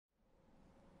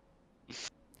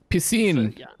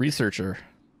Piscine So, yeah. researcher.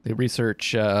 They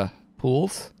research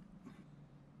pools.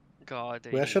 God.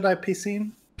 Where should I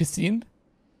piscine? Piscine?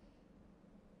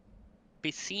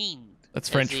 Piscine. That's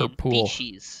French for pool.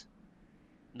 Peaches.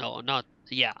 No, not.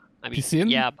 Yeah. I mean, Piscine?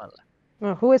 yeah, but.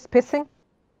 Who is pissing?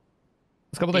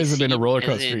 This couple days have been a Piscine roller as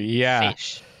coaster. in Yeah.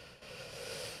 Fish.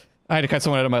 I had to cut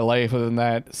someone out of my life. Other than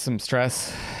that, some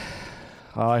stress.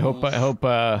 I hope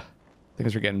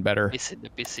things are getting better. It's in the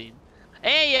piscine.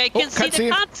 Hey, I can see the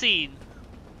cutscene.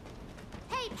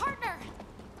 Hey, partner.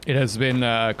 It has been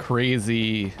a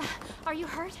crazy Are you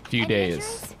hurt? few Any days.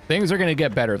 injuries? Things are gonna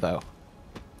get better though.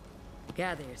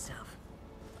 Gather yourself.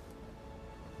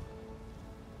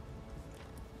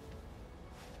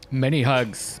 Many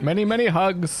hugs. Many, many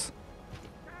hugs.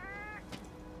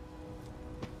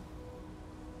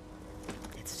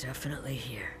 It's definitely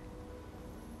here.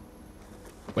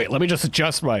 Wait, let me just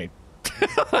adjust my...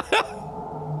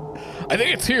 I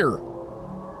think it's here.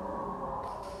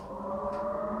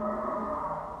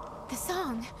 The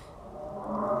song.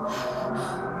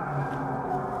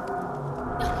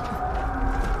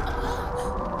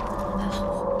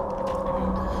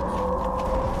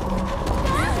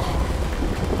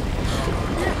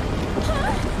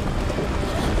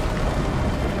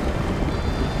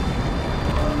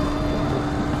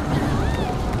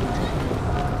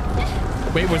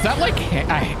 Wait, was that like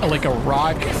a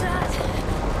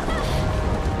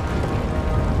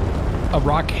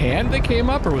rock hand that came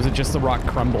up, or was it just the rock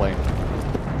crumbling?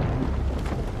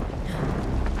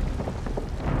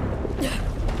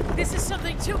 This is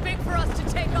something too big for us to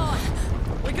take on.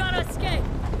 We gotta escape.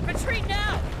 Retreat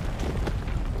now.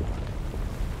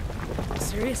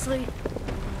 Seriously?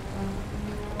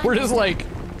 We're just like,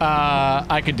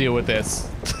 I could deal with this.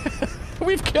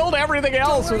 We've killed everything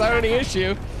else without any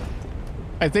issue.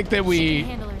 I think that She can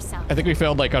handle herself. I think we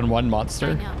failed like on one I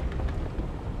monster. know.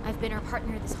 I've been her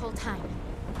partner this whole time.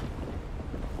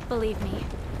 Believe me,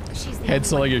 she's the Head only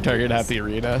solo one your who can target do half this. the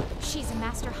arena. She's a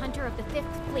master hunter of the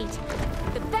 5th Fleet.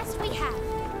 The best we have.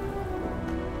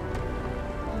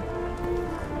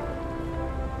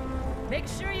 Make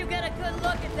sure you get a good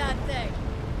look at that thing.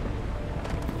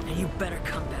 And you better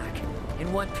come back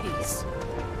in one piece.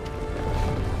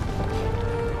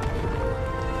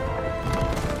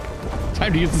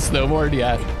 Time to use the snowboard,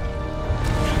 yeah.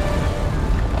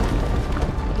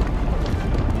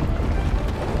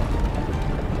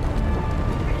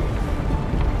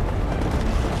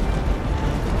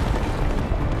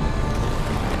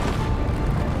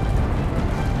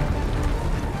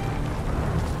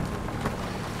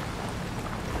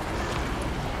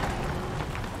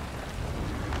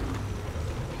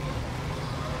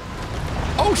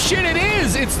 Oh shit, it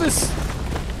is! It's this...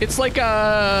 It's like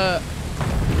a...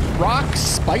 rock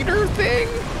spider thing?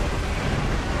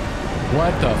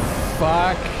 What the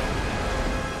fuck?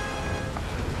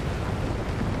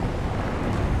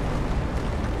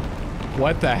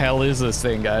 What the hell is this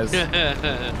thing, guys?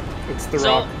 It's the So,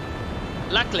 rock.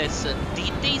 Luckless,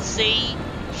 did they say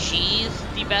she's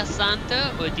the best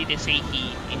hunter or did they say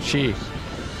he? In She. yours?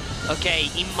 Okay,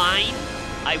 in mine,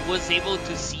 I was able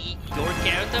to see your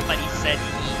character, but he said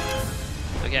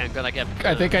he. Okay, I'm gonna get.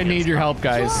 I think I need your help,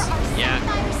 guys. Yeah.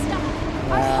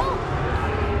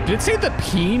 Did it say the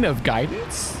peen of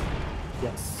guidance?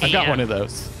 Yes. I got Yeah. one of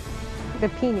those. The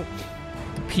penis.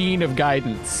 The peen of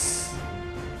guidance.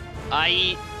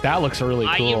 That looks really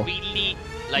I cool. really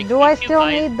like. Do I if you still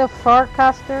guys- need the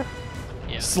forecaster?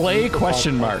 Yeah. Slay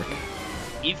question mark.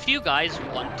 If you guys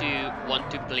want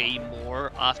to play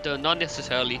more after, not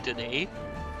necessarily today,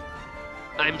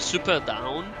 I'm super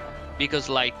down because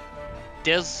like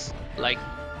there's like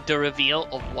the reveal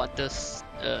of what the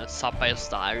Sapphire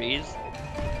Star is,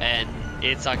 and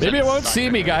it's actually. Maybe it won't see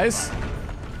me, guys.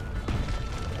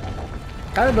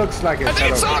 Kind of looks like it's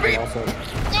think it saw me! also.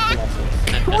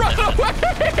 Run away!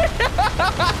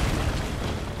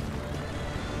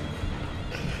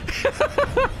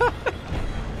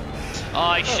 Oh,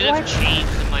 I should have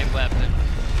changed my weapon.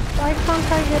 Why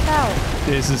can't I get out?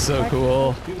 This is so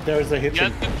cool. There's a You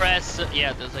hitching. have to press.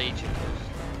 Yeah, there's a H.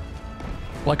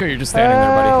 Like how you're just standing there,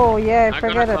 buddy. Oh yeah, I I'm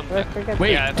forget gonna it. come I back. forget.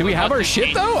 Wait, Yeah, do we have about our to shit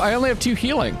change. though? I only have 2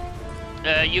 healing.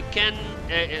 You can.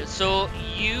 So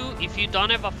if you don't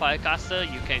have a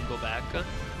firecaster, you can go back.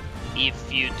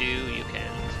 If you do, you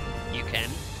can't. You can.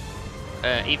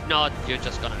 If not, you're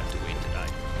just gonna have to wait to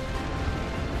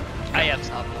die. I have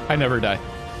some. I never die.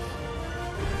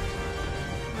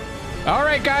 All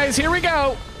right, guys, here we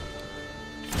go.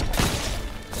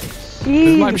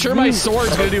 Jeez, I'm sure my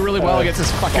sword's gonna do really well against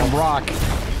this fucking rock.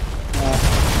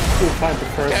 We'll find the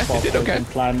first Okay, spot it did so we okay. can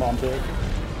climb onto it.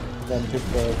 then pick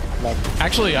the like.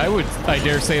 Actually, I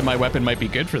dare say my weapon might be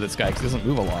good for this guy because he doesn't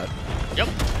move a lot. Yep.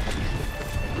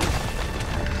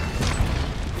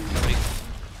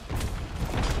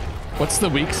 What's the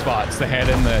weak spots? The head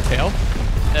and the tail?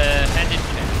 Head and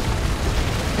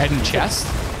chest. Head and chest?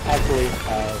 Actually,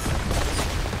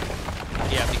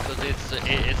 yeah, because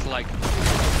it's like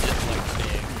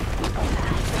big.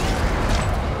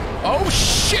 Oh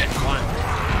shit! One.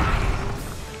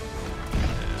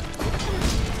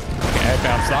 Okay, I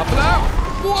bounced off of that.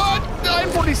 What?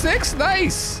 946?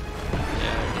 Nice! Yeah,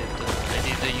 I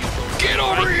did the usual. Get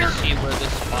over Trying here! to see where the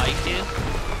spike is.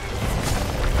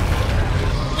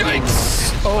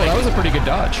 Yikes! Oh, that was a pretty good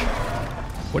dodge.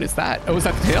 What is that? Oh, is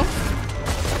that the tail?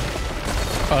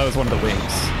 Oh, that was one of the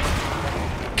wings.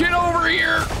 Get over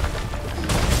here!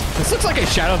 This looks like a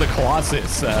Shadow of the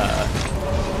Colossus.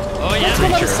 Oh yeah. that's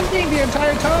what I was thinking the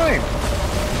entire time.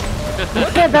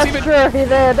 Yeah, that's true, he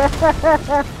did. That sound!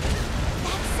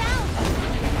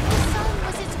 The sound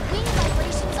was its wing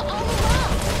vibrations all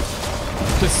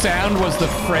along. The sound was the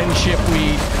friendship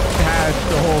we had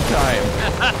the whole time.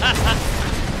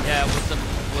 Yeah, was the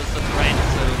friends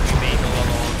that we made all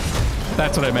along.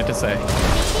 That's what I meant to say. Maybe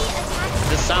attacks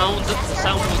The sound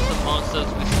was the monsters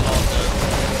we slaughtered.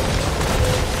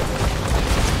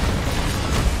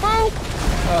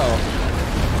 Oh.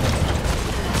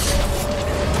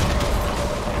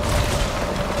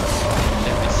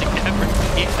 They're missing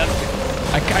everything.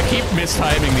 I keep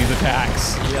mistiming these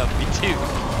attacks. Yeah, me too.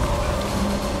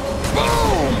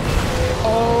 Boom!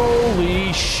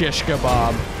 Holy shish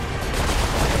kebab.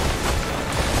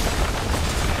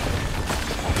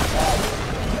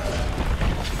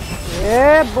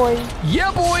 Yeah, boy.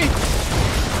 Yeah, boy!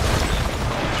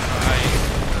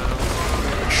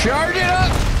 Charge it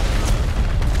up!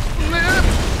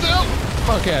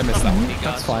 No. Okay, I missed that one.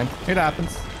 That's fine. It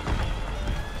happens.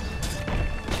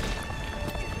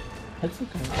 That's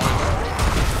okay.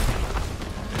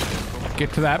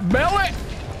 Get to that belly!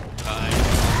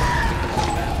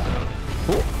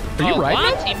 Oh, are you riding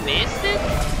what? him? He missed it?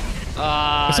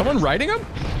 Is someone riding him?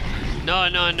 No,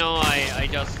 I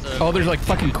just... Oh, there's like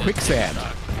fucking quicksand.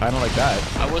 I don't like that.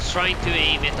 I was trying to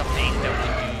aim at a thing that would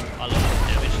do a lot of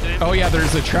damage to him. Oh yeah,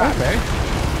 there's a trap, eh?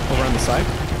 Over on the side.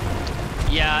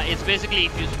 Yeah, it's basically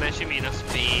if you smash him in a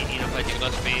space, in a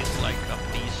particular space, like a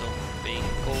piece of being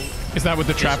cold. Is that what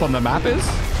the trap on the map is?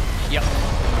 Yep.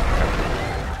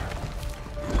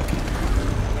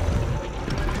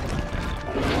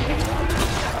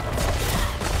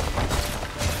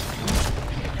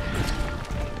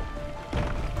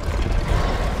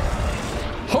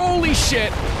 Holy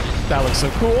shit! That looks so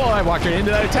cool. I walked right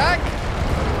into that attack.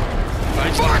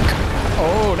 Fuck!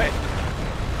 Oh,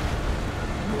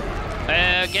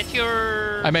 Get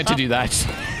your... I meant to do that.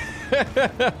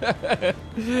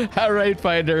 All right,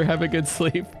 Finder. Have a good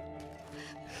sleep.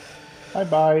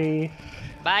 Bye-bye.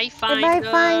 Bye, Finder. Bye,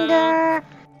 Finder.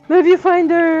 Love you,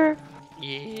 Finder.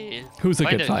 Yeah. Who's a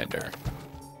good Finder.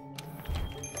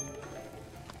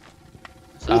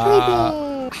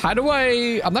 Finder? How do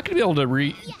I'm not going to be able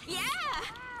to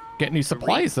get any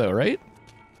supplies though, right?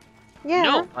 Yeah.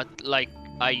 No, but like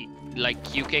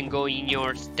you can go in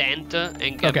your tent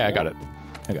and get Okay, I more. got it.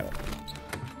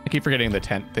 I keep forgetting the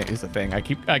tent thing is the thing. I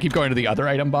keep going to the other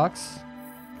item box,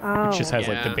 Oh. which just has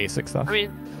like the Yeah. basic stuff. I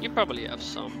mean, you probably have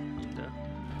some in there.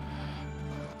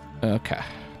 Okay.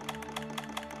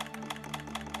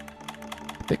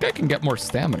 I think I can get more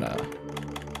stamina.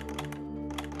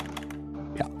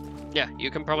 Yeah. Yeah,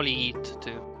 you can probably eat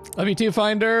too. Love you too,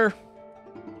 Finder.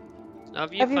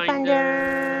 Love you, Love you, Finder.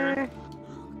 Finder.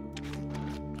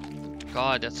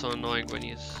 God, that's so annoying when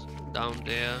he's down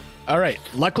there. All right,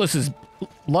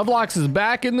 Lovelocks is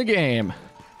back in the game.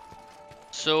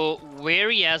 So where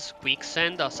he has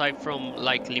quicksand, aside from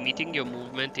like limiting your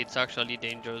movement, it's actually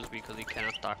dangerous because he can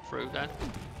attack through that.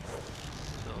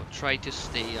 So try to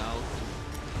stay out.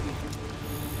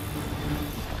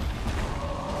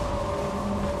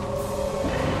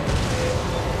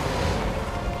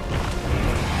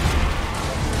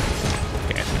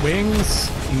 Okay, wings,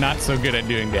 not so good at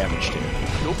doing damage to.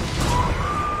 Nope.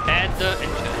 Head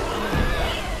and chest.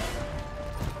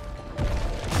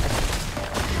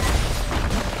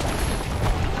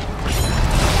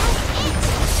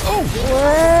 Oh!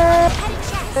 What?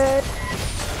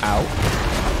 Ow.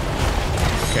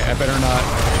 Okay, I better not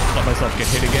let myself get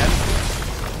hit again.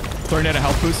 Throwing out a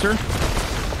health booster.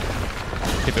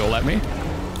 If it will let me.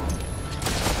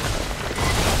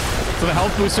 So the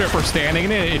health booster, if we're standing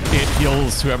in it, it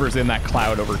heals whoever's in that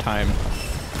cloud over time.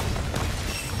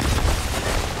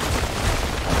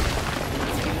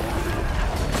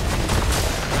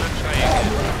 Try again.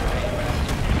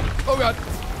 Oh god.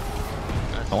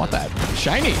 I want that.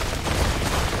 Shiny.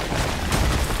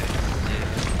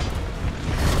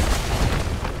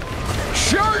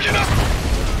 Charge it up.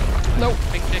 Nope.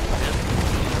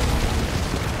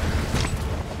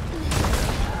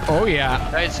 Oh yeah.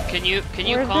 Guys, can you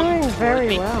We're come doing toward very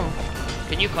me? well.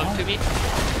 Can you come to me?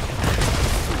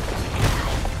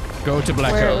 Go to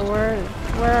Black Oak.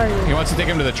 Where are you? He wants to take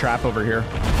him to the trap over here.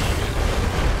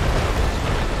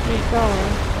 Keep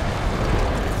going.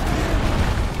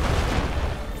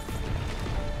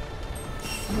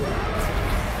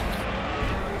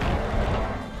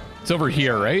 It's over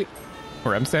here, right?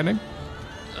 Where I'm standing?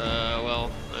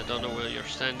 Well, I don't know where you're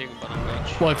standing, but I'm not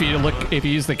sure. Well, if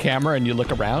you use the camera and you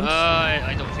look around.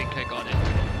 I don't think I got it.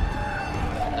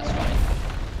 That's fine.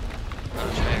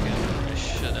 I'll try again. I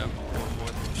should have one more.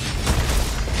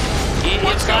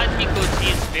 It's not because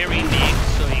he's very big,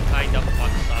 so he kind of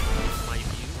fucks up my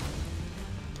view.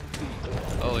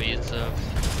 Oh, it's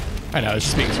I know, it's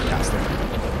just being sarcastic.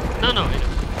 No, I know.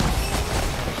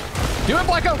 Do it,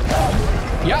 Blacko!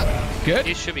 Yeah, good.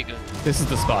 It should be good. This is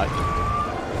the spot.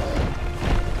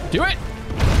 Do it!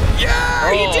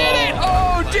 Yeah, he did it!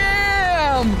 Oh,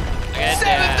 damn!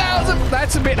 7,000!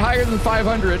 That's a bit higher than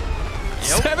 500. Yep.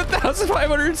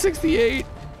 7,568.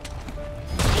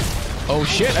 Oh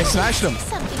shit, I smashed him.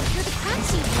 Something through the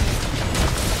cracks you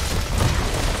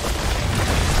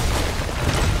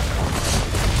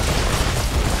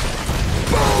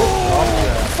Boom!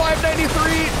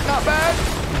 593, not bad.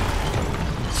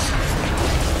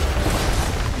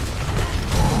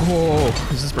 Whoa,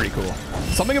 this is pretty cool.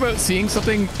 Something about seeing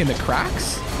something in the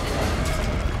cracks?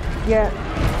 Yeah.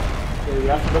 Yeah, you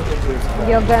have to look into his crack.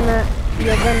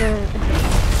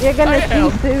 You're gonna see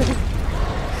soon.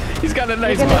 He's got a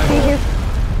nice You're gonna see button. his.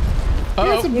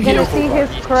 Uh-oh. You're gonna see his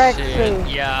crack soon.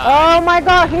 Yeah. Oh my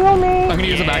God! Heal me. I'm gonna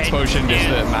use a max potion just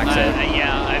to max it.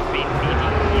 Yeah, I've been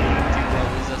meaning to go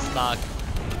with a stack.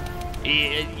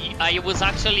 I was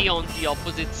actually on the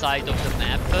opposite side of the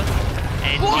map, and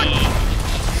he brought me.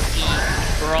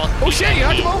 Oh shit, you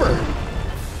knocked him over.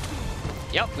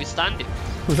 Yep, we stand it.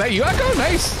 Was that you, Echo?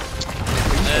 Nice.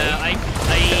 It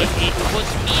was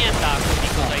me and Echo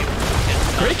because I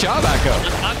Great job, Echo.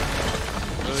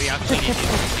 So we actually did it.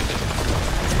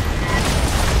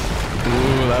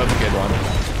 Ooh, that was a good one.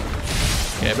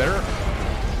 Yeah, better.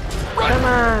 Come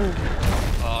on.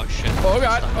 Oh shit. Oh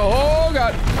god. Oh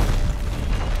god.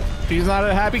 He's not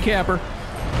a happy camper.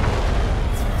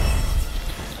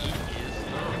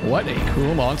 What a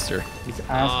cool monster. He's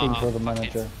asking for the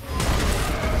manager.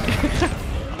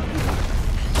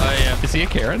 Oh yeah. Is he a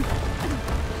Karen?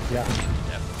 Yeah.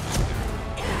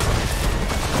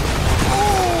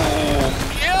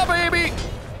 Oh, yeah, baby.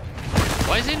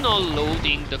 Why is it not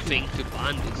loading the thing to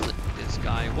ban this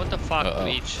guy? What the fuck,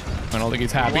 Reach? I don't think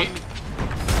he's happy.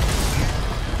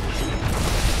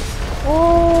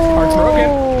 Oh. Heart's broken.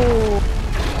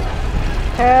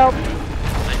 Help.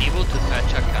 Unable to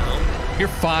catch account. You're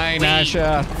fine, Wait.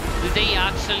 Asha. Do they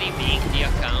actually make the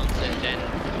accounts and then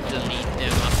delete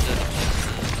them after the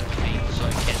thing so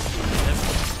I can't see them?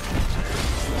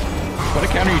 What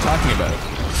account are you talking about?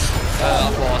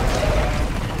 Bot.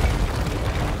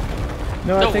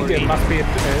 No, I Don't think worry. it must be a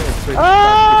switch Oh!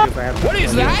 because I have. What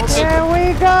is that? There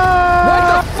we go.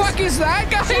 What the fuck is that,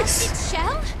 guys? Big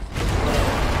shell?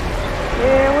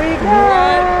 Here we go.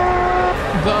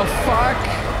 The fuck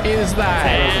is that?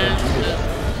 And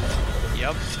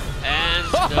yep. And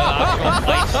the actual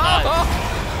fight starts.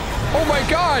 Oh my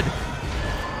god!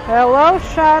 Hello,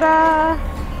 Shara.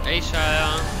 Hey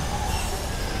Shara.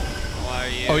 How are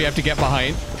you? Oh, you have to get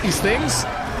behind these things?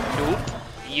 Nope.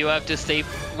 You have to stay.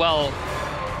 Well,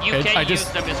 you I can just-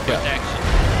 use them as yeah. protection.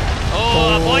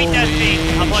 Oh, avoid that thing.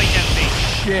 Holy Avoid that thing.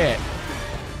 Shit.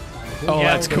 Oh,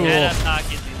 Yeah, that's cool. That attack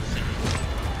is insane.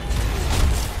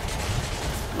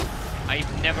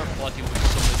 I've never fought it with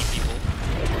so many people.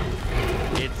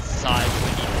 It's sad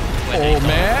when I Oh, don't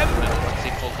man. remember what's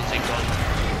it focusing on.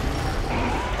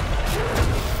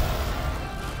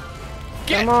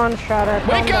 Get, Come on, Shara. wake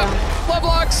calm up! down.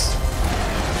 Lovelocks!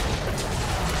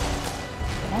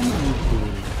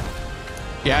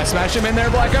 Yeah, smash him in there,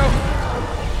 Blacko.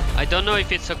 I don't know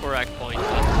if it's a correct point,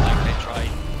 but like I tried.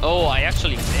 Oh, I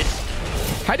actually missed.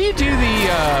 How do you do the,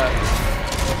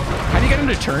 how do you get him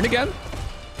to turn again?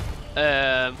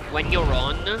 When you're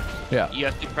on, Yeah. you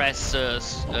have to press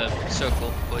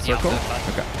circle or the Circle? upper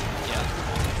button. Okay.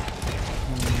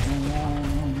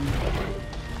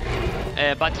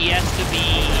 Yeah. But he has to be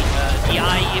the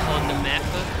eye on the map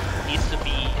needs to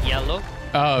be yellow.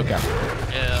 Oh, okay.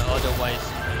 Otherwise, you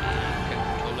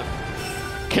can control him.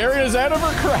 Karen is out of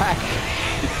her crack.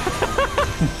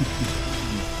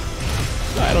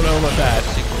 I don't know about that.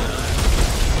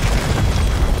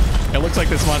 It looks like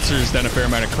this monster's done a fair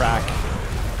amount of crack.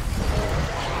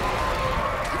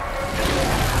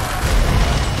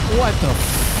 What the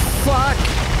fuck?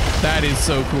 That is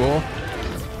so cool.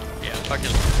 Yeah,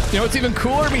 fucking. You know what's even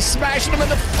cooler? Me smashing him in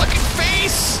the fucking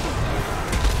face!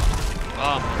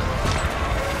 I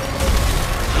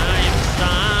am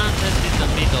standing in the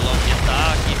middle of the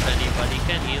dark. If anybody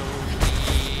can heal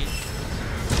me.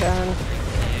 Can.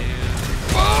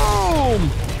 Boom!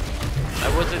 I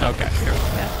wasn't okay.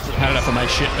 Had enough of my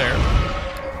shit there.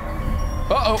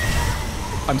 Uh-oh.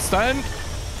 I'm stunned.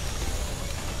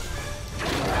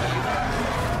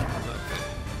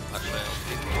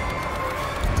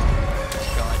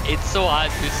 It's so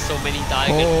hard with so many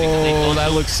targets. Oh,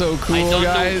 that looks so cool,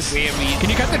 guys. Can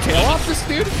you cut the tail off this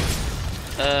dude?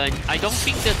 I don't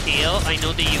think the tail. I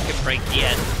know that you can break the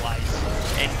head twice,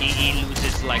 and he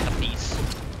loses like a piece.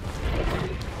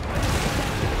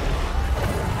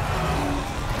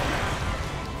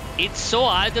 It's so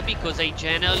hard because I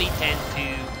generally tend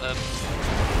to,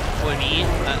 for me,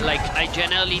 I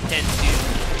generally tend to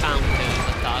counter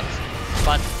attacks,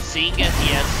 but seeing as he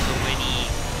has so many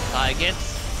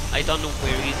targets, I don't know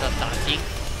where he's attacking.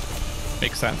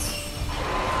 Makes sense.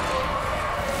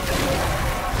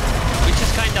 Which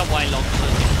is kind of why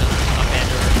Longsword is a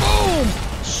better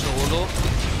solo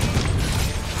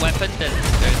weapon than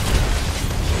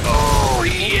oh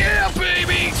yeah,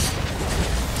 baby!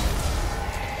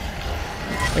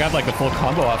 I got like the full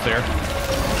combo off there.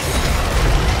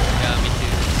 Yeah, me too.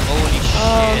 Holy shit.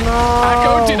 Oh no!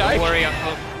 Akko, did I? Don't worry,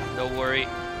 Akko. Don't worry.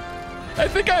 I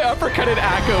think I uppercutted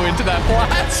Akko into that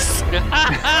blast. Did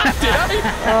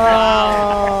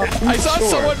I? I saw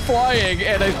someone flying,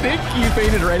 and I think you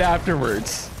fainted right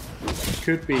afterwards.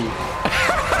 Could be.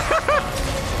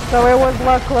 So it was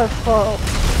Luckless' fault.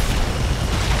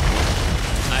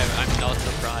 I'm not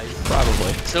surprised.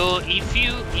 Probably. So if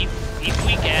we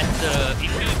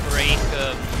break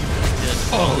the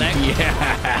leg,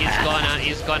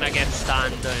 he's gonna get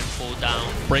stunned and fall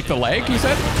down. Break the leg, you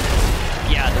said?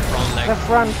 Yeah, the front leg. The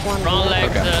front one. Front leg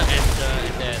okay. and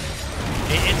then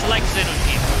it's like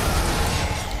Xenojiva.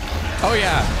 Oh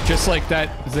yeah, just like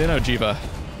that Xenojiva.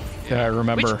 Yeah, I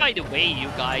remember. Which, by the way, you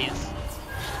guys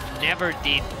never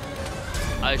did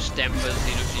a stem for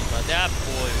Xenojiva. That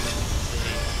boy was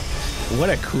insane. What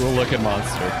a cool looking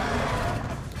monster.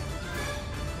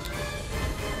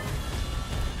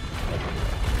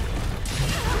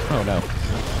 Oh no.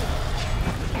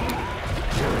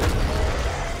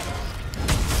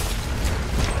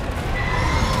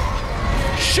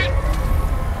 Shit!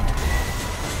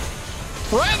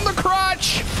 Right in the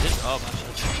crotch! Oh my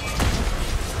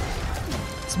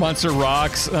shit. This monster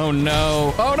rocks. Oh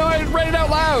no. Oh no, I read it out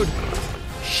loud!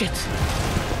 Shit.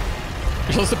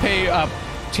 You're supposed to pay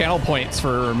channel points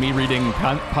for me reading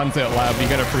puns out loud, but you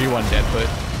got a free one, Deadfoot.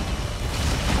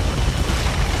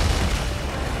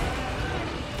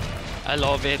 I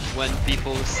love it when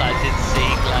people started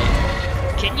saying like,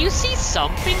 can you see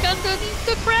something underneath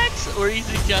the cracks? Or is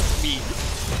it just me?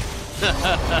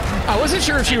 I wasn't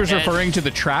sure if she was referring to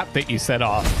the trap that you set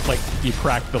off, like you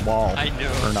cracked the wall. I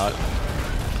know. Or not.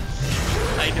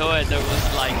 I know it. There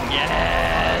was like,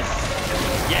 yes!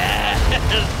 Yes!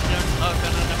 They're not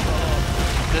gonna know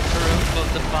the truth of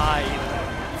the fight.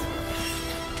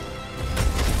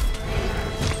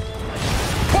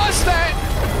 Bust that!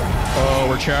 Oh,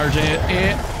 we're charging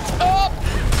it. Oh!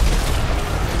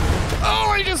 Oh,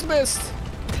 I just missed.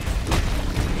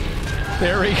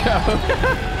 There we go.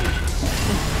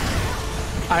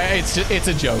 It's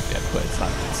a joke, but it's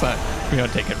not. We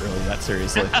don't take it really that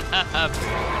seriously.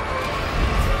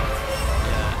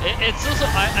 It's also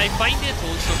I find it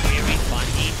also very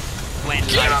funny when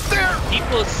Get up there!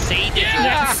 people say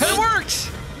that it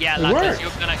worked. Yeah, Luckless, you're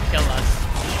gonna kill us.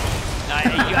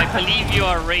 I believe you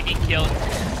already killed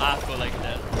Akko like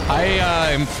that. I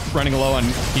am running low on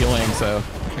healing, so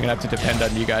I'm gonna have to depend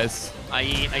on you guys. I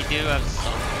do have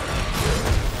some.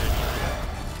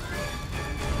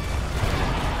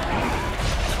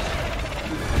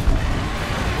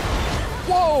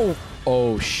 Whoa!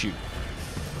 Oh shoot.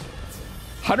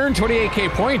 128k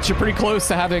points. You're pretty close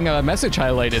to having a message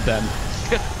highlighted then.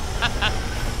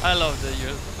 I love the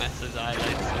message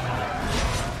highlights.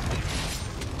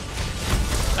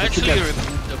 I actually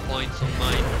removed the points on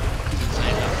mine since I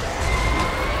have.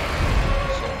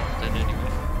 So then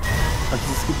anyway. But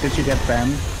did you get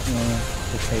banned?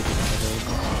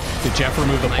 Did Jeff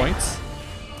remove the points?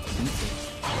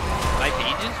 My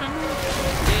pages removed?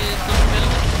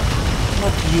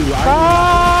 Not you. Oh!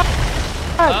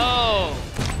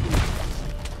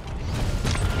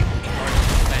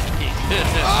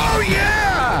 Oh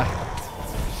yeah!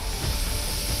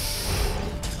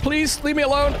 Please leave me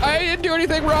alone. I didn't do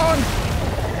anything wrong.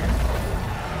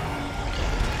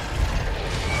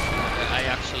 I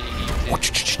actually need to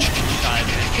try I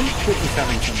think Twitch is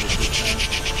having some issues now.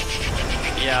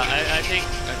 Yeah, I think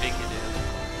it is.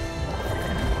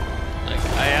 Like,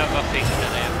 I have a thing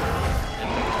that I have.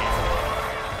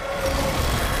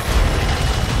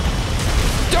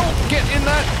 Don't get in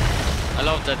that. I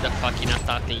love that the fucking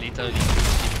attack literally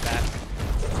pushes it back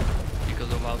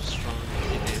because of how strong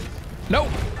it is. No,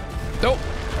 don't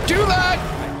do that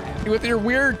with your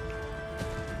weird.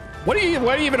 What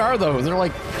even are those? They're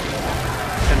like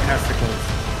Tentasticles.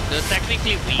 They're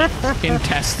technically wings,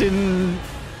 intestine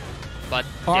but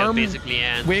arm, they're basically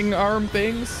ants. wing arm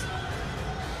things.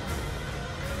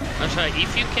 I'm sorry,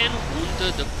 if you can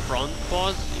wound the front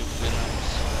paws, you will have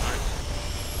smart.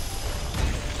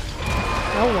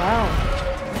 Oh wow.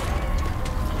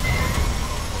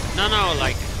 No,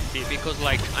 like because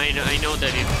like I know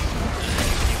that it's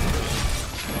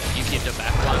you keep the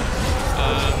back one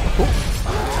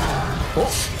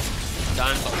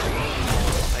done, but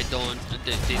I don't.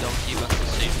 They don't give us the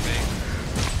same thing.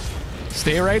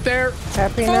 Stay right there.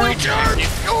 Happy Fully now? charged.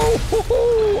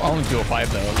 Oh, I'll only do a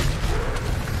 5 though.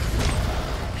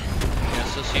 Yeah,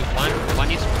 so see,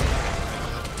 one is.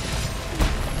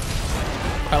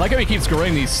 I like how he keeps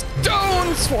growing these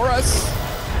stones for us.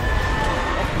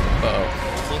 Uh-oh.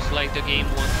 Almost like the game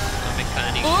wants a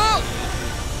mechanic to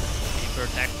be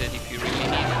protected if you really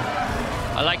need it.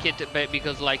 I like it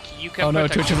because like you can. Oh no,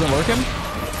 protect Twitch isn't working?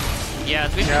 Yeah,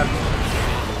 Twitch. Yeah.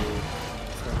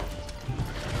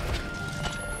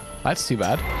 That's too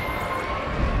bad.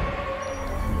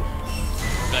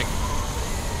 Like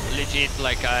legit,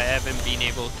 like I haven't been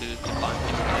able to find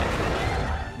this guy.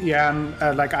 Yeah,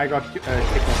 and like I got kicked off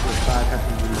the side, had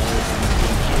to reload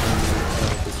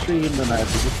the stream, then I had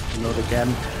to reload again.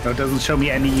 No, it doesn't show me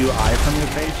any UI from your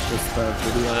page, just the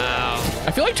video. Wow.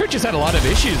 I feel like Twitch has had a lot of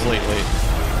issues lately.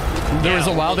 There was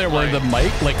a while there where the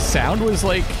mic, like sound was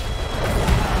like,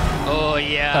 oh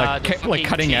yeah, like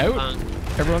cutting out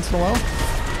every once in a while.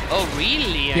 Oh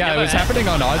really? Yeah, it was happening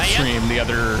on Odd Stream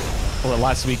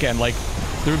last weekend. Like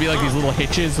there would be like these little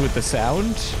hitches with the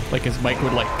sound, like his mic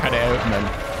would like cut out and then.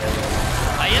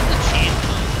 I have the chain.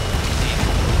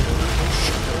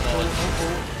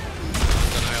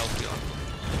 Can I help you?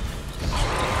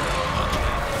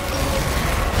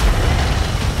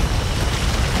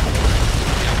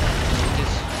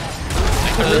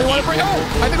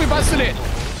 I think we busted it.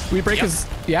 We break his.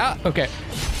 Yeah. Okay.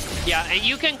 Yeah, and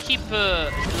you can keep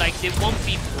like they won't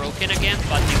be broken again,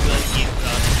 but they will give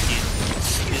us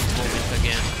this moment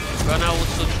again. Gonna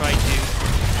also try to.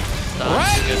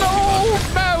 Run, no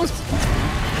mouse!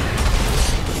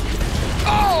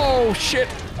 Oh shit!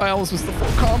 I almost missed the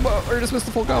full combo, or just missed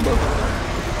the full combo.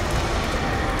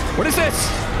 What is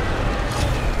this?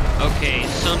 Okay,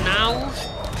 so now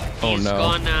he's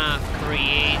gonna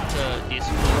create this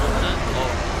movement of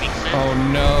quicksand. Oh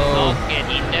no! Not get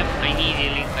in them. I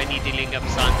need healing up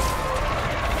sun.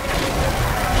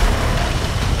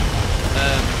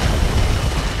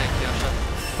 Thank you, Asha.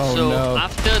 Oh so no!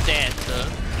 After that,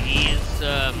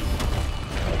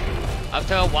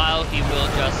 after a while he will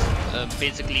just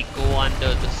basically go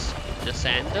under the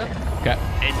sand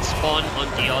and spawn on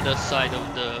the other side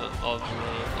of the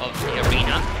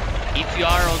arena. If you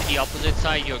are on the opposite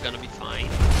side, you're gonna be fine.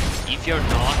 If you're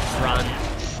not, run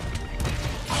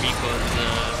because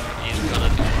he's gonna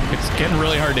do. It's getting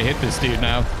really hard to hit this dude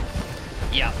now.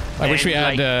 Yeah. I wish we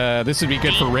had. This would be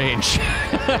good for range.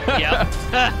 Yeah.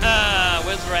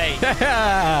 Where's Ray?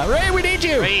 Ray, we need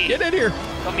you. Ray, get in here.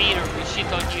 Come here. We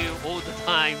shit on you all the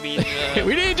time. We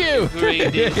need you.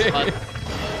 This, but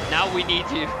now we need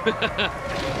you.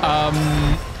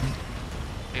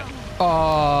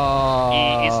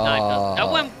 It's not. That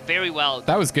went very well.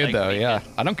 That was good though. Yeah.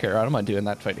 I don't care. I don't mind doing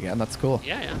that fight again. That's cool.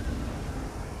 Yeah.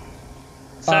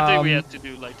 Sadly, we had to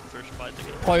do like the first fight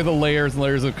again. Probably the layers and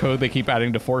layers of code they keep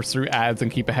adding to force through ads and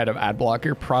keep ahead of ad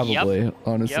blocker. Probably,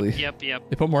 honestly. Yep.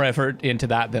 They put more effort into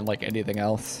that than like anything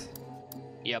else.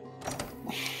 Yep.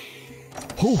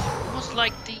 Whew. Almost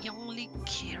like they only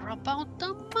care about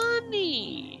the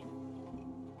money.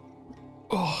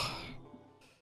 Oh.